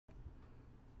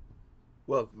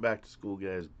Welcome back to school,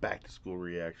 guys. Back to school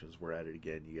reactions. We're at it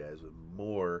again, you guys, with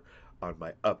more on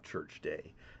my Upchurch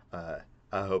day. I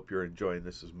hope you're enjoying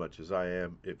this as much as I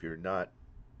am. If you're not,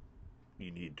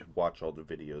 you need to watch all the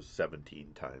videos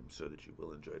 17 times so that you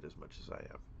will enjoy it as much as I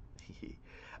am.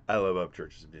 I love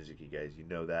Upchurch's music, you guys. You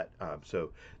know that.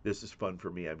 So this is fun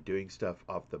for me. I'm doing stuff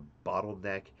off the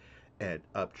Bottleneck and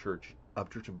Upchurch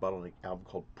and Bottleneck album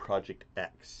called Project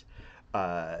X.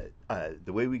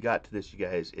 The way we got to this, you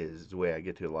guys, is the way I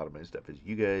get to a lot of my stuff is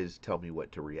you guys tell me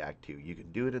what to react to. You can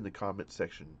do it in the comment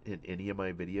section in any of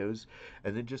my videos,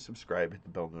 and then just subscribe, hit the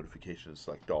bell notification, and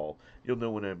select all. You'll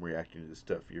know when I'm reacting to the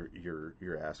stuff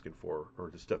you're asking for, or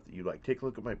the stuff that you like. Take a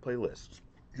look at my playlists.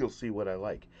 You'll see what I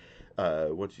like.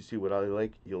 Once you see what I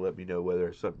like, you'll let me know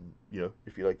whether something,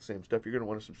 if you like the same stuff, you're going to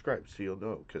want to subscribe, so you'll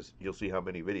know, because you'll see how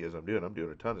many videos I'm doing. I'm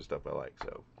doing a ton of stuff I like,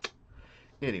 so.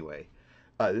 Anyway,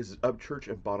 this is Upchurch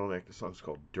and Bottleneck. The song's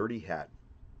called Dirty Hat.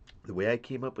 The way I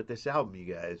came up with this album,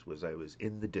 you guys, was I was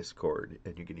in the Discord,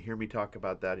 and you can hear me talk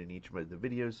about that in each of the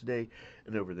videos today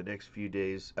and over the next few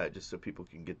days, just so people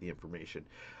can get the information.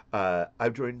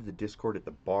 I've joined the Discord at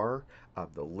the bar.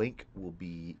 The link will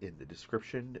be in the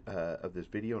description of this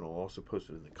video, and I'll also post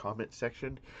it in the comment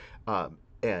section.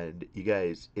 And you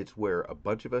guys, it's where a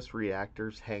bunch of us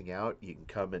reactors hang out. You can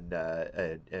come and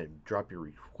drop your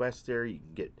requests there. You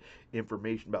can get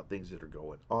information about things that are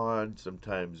going on.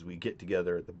 Sometimes we get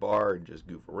together at the bar and just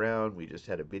goof around. We just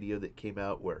had a video that came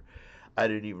out where I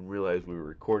didn't even realize we were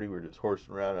recording. We were just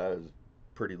horsing around. I was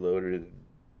pretty loaded, and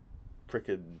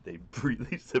frickin' they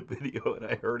released the video and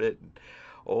I heard it, and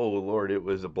oh Lord, it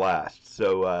was a blast.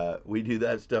 So we do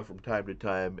that stuff from time to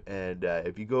time, and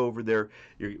if you go over there,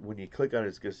 when you click on it,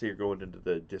 it's going to say you're going into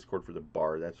the Discord for the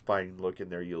bar. That's fine. Look in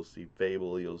there. You'll see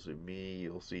Fable, you'll see me,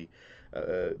 you'll see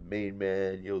Main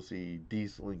Man, you'll see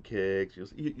Diesel and Kicks.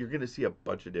 You're going to see a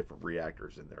bunch of different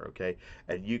reactors in there, okay?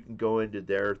 And you can go into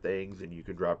their things and you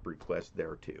can drop requests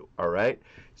there too, all right?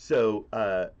 So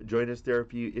join us there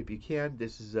if you can.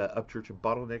 This is Upchurch and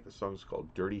Bottleneck. The song's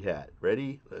called Dirty Hat.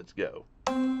 Ready? Let's go.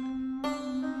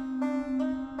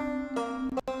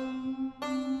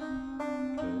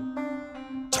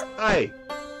 Hey,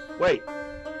 wait.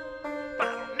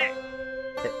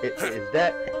 Is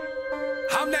that?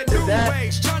 I'm that new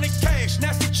age, Johnny Cash,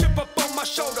 nasty chip up on my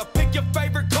shoulder. Pick your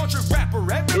favorite country rapper.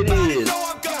 Everybody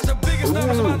know I've got the biggest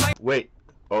numbers in my life. Wait.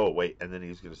 Oh, wait. And then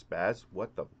he's gonna spaz?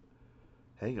 What the?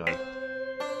 Hang on.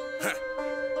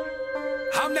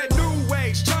 I'm that new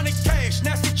age, Johnny Cash,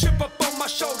 nasty chip up on my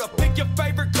shoulder. Pick your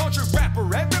favorite country rapper.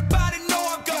 Everybody know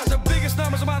I've got the biggest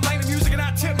numbers in my lane of music, and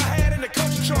I tip my hat in the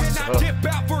country chart. And I dip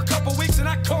out for a couple weeks, and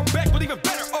I come back with even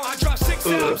better. I dropped 6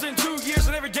 albums in 2 years,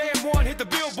 and every damn one hit the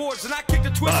billboards, and I kicked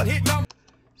the twist and hit number.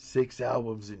 6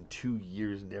 albums in 2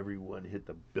 years, and every one hit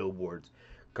the billboards.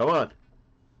 Come on.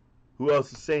 Who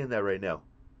else is saying that right now?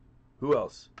 Who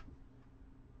else?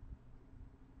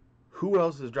 Who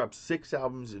else has dropped 6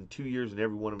 albums in 2 years and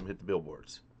every one of them hit the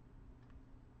billboards?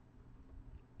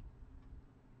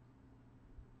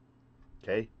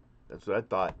 Okay, that's what I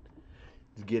thought.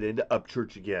 Let's get into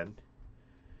Upchurch again.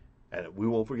 And we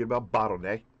won't forget about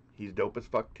Bottleneck. He's dope as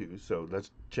fuck too, so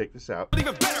let's check this out.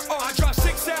 Even better, I dropped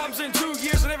 6 albums in 2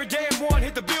 years and every damn one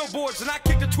hit the billboards, and I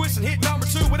kicked the twist and hit number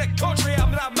 2 with that country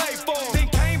album that I made for him. Then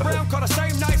Kane Brown called the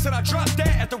same nights that I dropped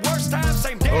that at the worst time,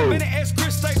 same damn minute as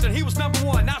Chris Stapleton. He was number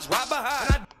 1, that's right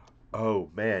behind. Oh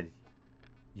man,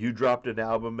 you dropped an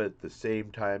album at the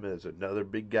same time as another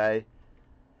big guy,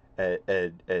 and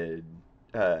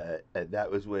that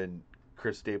was when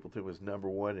Chris Stapleton was number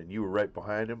 1, and you were right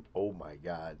behind him. Oh my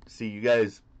God! See, you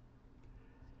guys.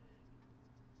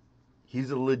 He's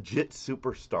a legit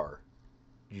superstar.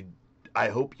 I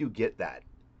hope you get that.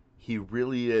 He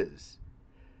really is.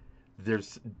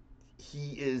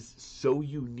 He is so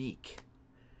unique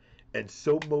and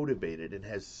so motivated and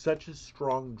has such a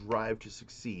strong drive to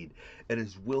succeed and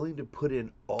is willing to put in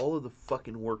all of the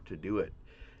fucking work to do it.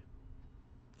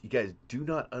 You guys, do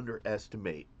not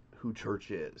underestimate who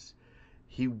Church is.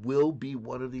 He will be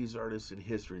one of these artists in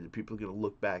history that people are going to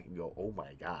look back and go, oh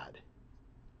my God.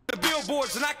 The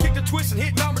billboards, and I kicked the twist and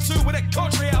hit number 2 with that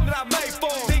country album that I made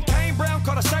for him. Then Kane Brown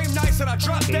called the same nights that I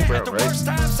dropped that at the worst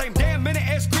time, same damn minute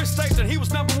as Chris Stapleton. He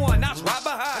was number 1, that's right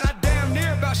behind. And I damn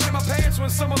near about shit my pants when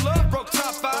Summer Love broke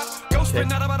top 5.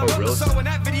 Ghosting out about a month or so, and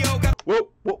that video got.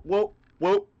 Whoa.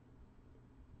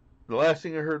 The last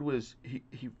thing I heard was he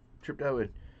tripped out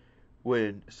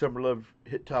when Summer Love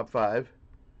hit top 5.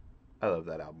 I love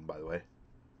that album, by the way.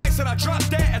 Said I dropped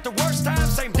that at the worst time,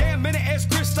 same damn minute as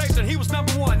Chris Stapleton. He was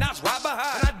number 1, that's right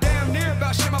behind. And I damn near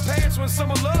about shit my pants when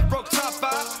Summer Love broke top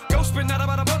 5. Ghosting out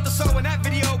about a month or so, and that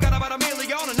video got about 1 million,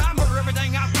 and I murder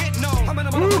everything I'm getting on. I'm in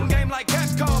a game like Captain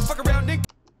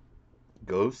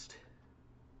Ghost.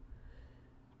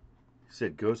 He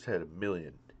said Ghost had 1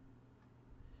 million.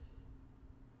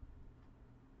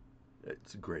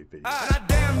 It's a great video. I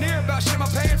damn near about shit my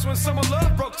pants when Summer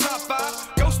Love broke top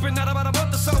 5. Ghost been out about a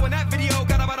month or so, and that video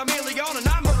got about 1 million, and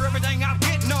I murder everything I'm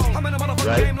getting on. I'm in a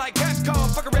motherfucking game like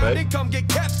Capcom. Fuck around and come get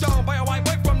capped on by a white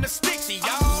boy from the sticks.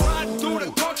 Y'all riding through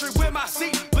the country with my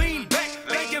seat lean back,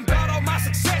 thinking about all my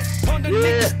success. Underneath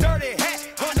this dirty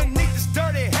hat, underneath this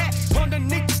dirty hat,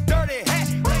 underneath this dirty hat,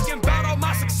 thinking about all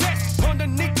my success.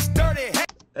 Underneath this dirty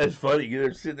hat. That's funny.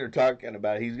 They're sitting there talking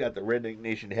about it. He's got the Redneck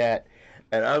Nation hat.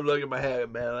 And I'm looking at my hat,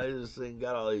 man. This thing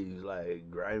got all these like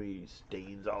grimy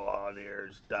stains all on there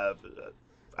and stuff.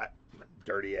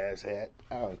 Dirty ass hat.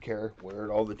 I don't care. Wear it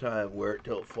all the time. Wear it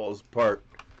till it falls apart.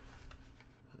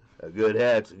 A good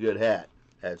hat's a good hat.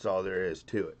 That's all there is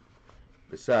to it.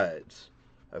 Besides,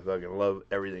 I fucking love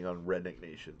everything on Redneck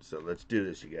Nation. So let's do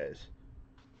this, you guys.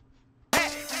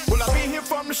 Well, I've been here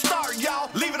from the start, y'all.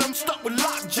 Leaving them stuck with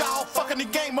lockjaw. Fucking the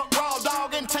game up raw,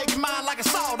 dog, and taking mine like a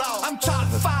saw dog. I'm top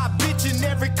 5 bitch in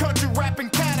every country rapping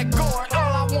category. All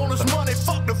I want is money,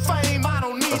 fuck the fame. I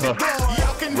don't need the glory.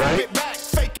 Y'all can have it back,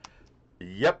 fake.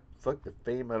 Yep, fuck the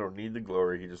fame. I don't need the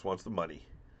glory. He just wants the money.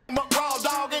 Up raw,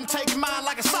 dog, and taking mine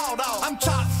like a saw dog. I'm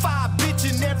top 5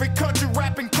 bitch in every country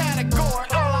rapping category.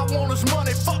 All I want is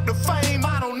money, fuck the fame.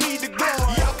 I don't need the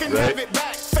glory. Y'all can have it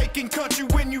back, faking country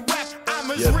when you rap.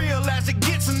 I'm as real as it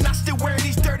gets, and I still wear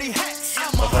these dirty hats.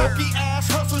 I'm a hokey ass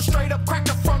hustler, straight up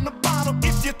cracker from the bottom.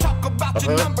 If you talk about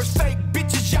your numbers, fake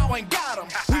bitches, y'all ain't got them.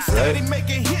 We steady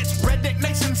making hits, Redneck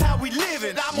Nation's how we live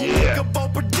it. I'm gonna make a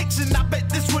bold prediction, I bet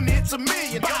this one hits 1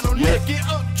 million. Bottleneck in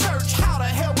Upchurch, how the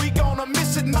hell we gonna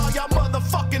miss it? And all y'all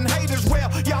motherfucking haters, well,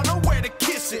 y'all know where to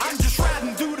kiss it. I'm just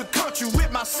riding through the country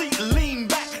with my seat lean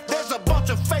back. There's a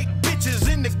bunch of fake bitches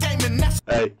in this game, and that's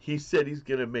he said he's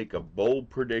going to make a bold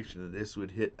prediction that this would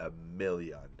hit 1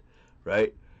 million,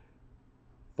 right?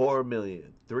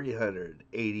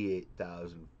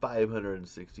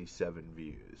 4,388,567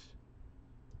 views.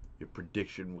 Your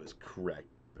prediction was correct.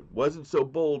 It wasn't so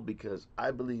bold because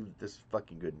I believe this is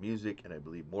fucking good music, and I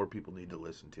believe more people need to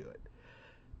listen to it.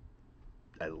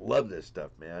 I love this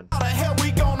stuff, man. How the hell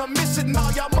we gonna miss it? And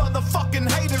all y'all motherfucking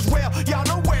haters, well, y'all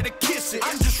know where to kiss it.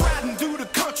 I'm just riding through the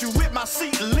country with my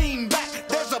seat lean back.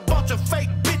 There's a bunch of fake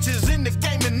bitches in this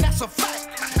game, and that's a fact.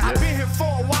 I've been here for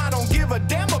a while, don't give a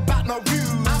damn about no views.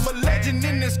 I'm a legend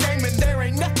in this game, and there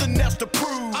ain't nothing else to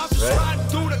prove. I'm just riding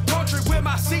through the country with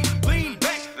my seat lean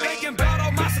back, thinking about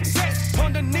all my success.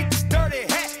 Underneath this dirty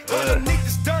hat, underneath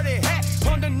this dirty hat,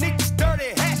 underneath this dirty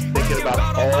hat. Thinking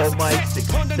about all my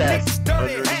success underneath this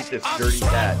dirty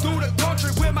hat. Through the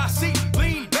country with my seat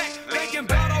lean back, thinking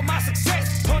about all my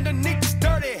success. Underneath this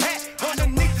dirty hat,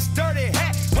 underneath this dirty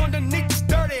hat, underneath this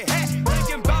dirty hat,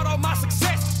 thinking about all my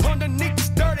success. Underneath this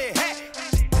dirty hat.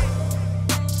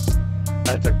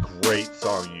 That's a great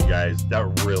song, you guys. That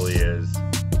really is.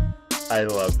 I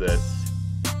love this.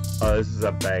 Oh, this is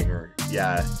a banger.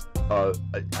 Yeah. I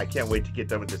can't wait to get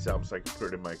done with this album so I can put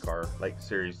it in my car. Like,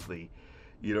 seriously.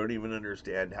 You don't even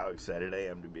understand how excited I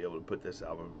am to be able to put this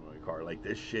album in my car. Like,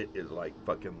 this shit is, like,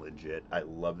 fucking legit. I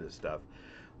love this stuff.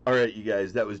 All right, you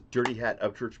guys. That was Dirty Hat,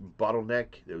 Upchurch,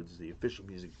 Bottleneck. That was the official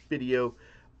music video.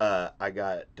 I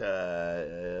got,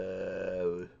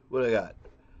 what I got?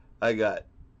 I got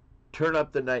Turn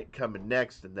Up the Night coming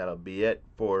next, and that'll be it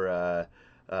for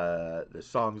the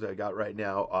songs I got right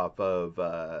now off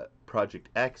of Project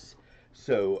X.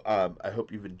 So I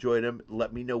hope you've enjoyed them.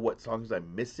 Let me know what songs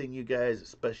I'm missing, you guys,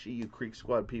 especially you Creek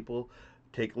Squad people.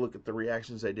 Take a look at the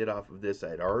reactions I did off of this.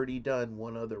 I had already done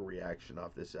one other reaction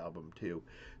off this album too.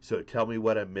 So tell me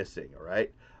what I'm missing, all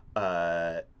right?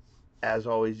 As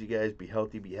always, you guys, be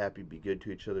healthy, be happy, be good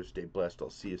to each other, stay blessed. I'll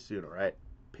see you soon, all right?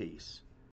 Peace.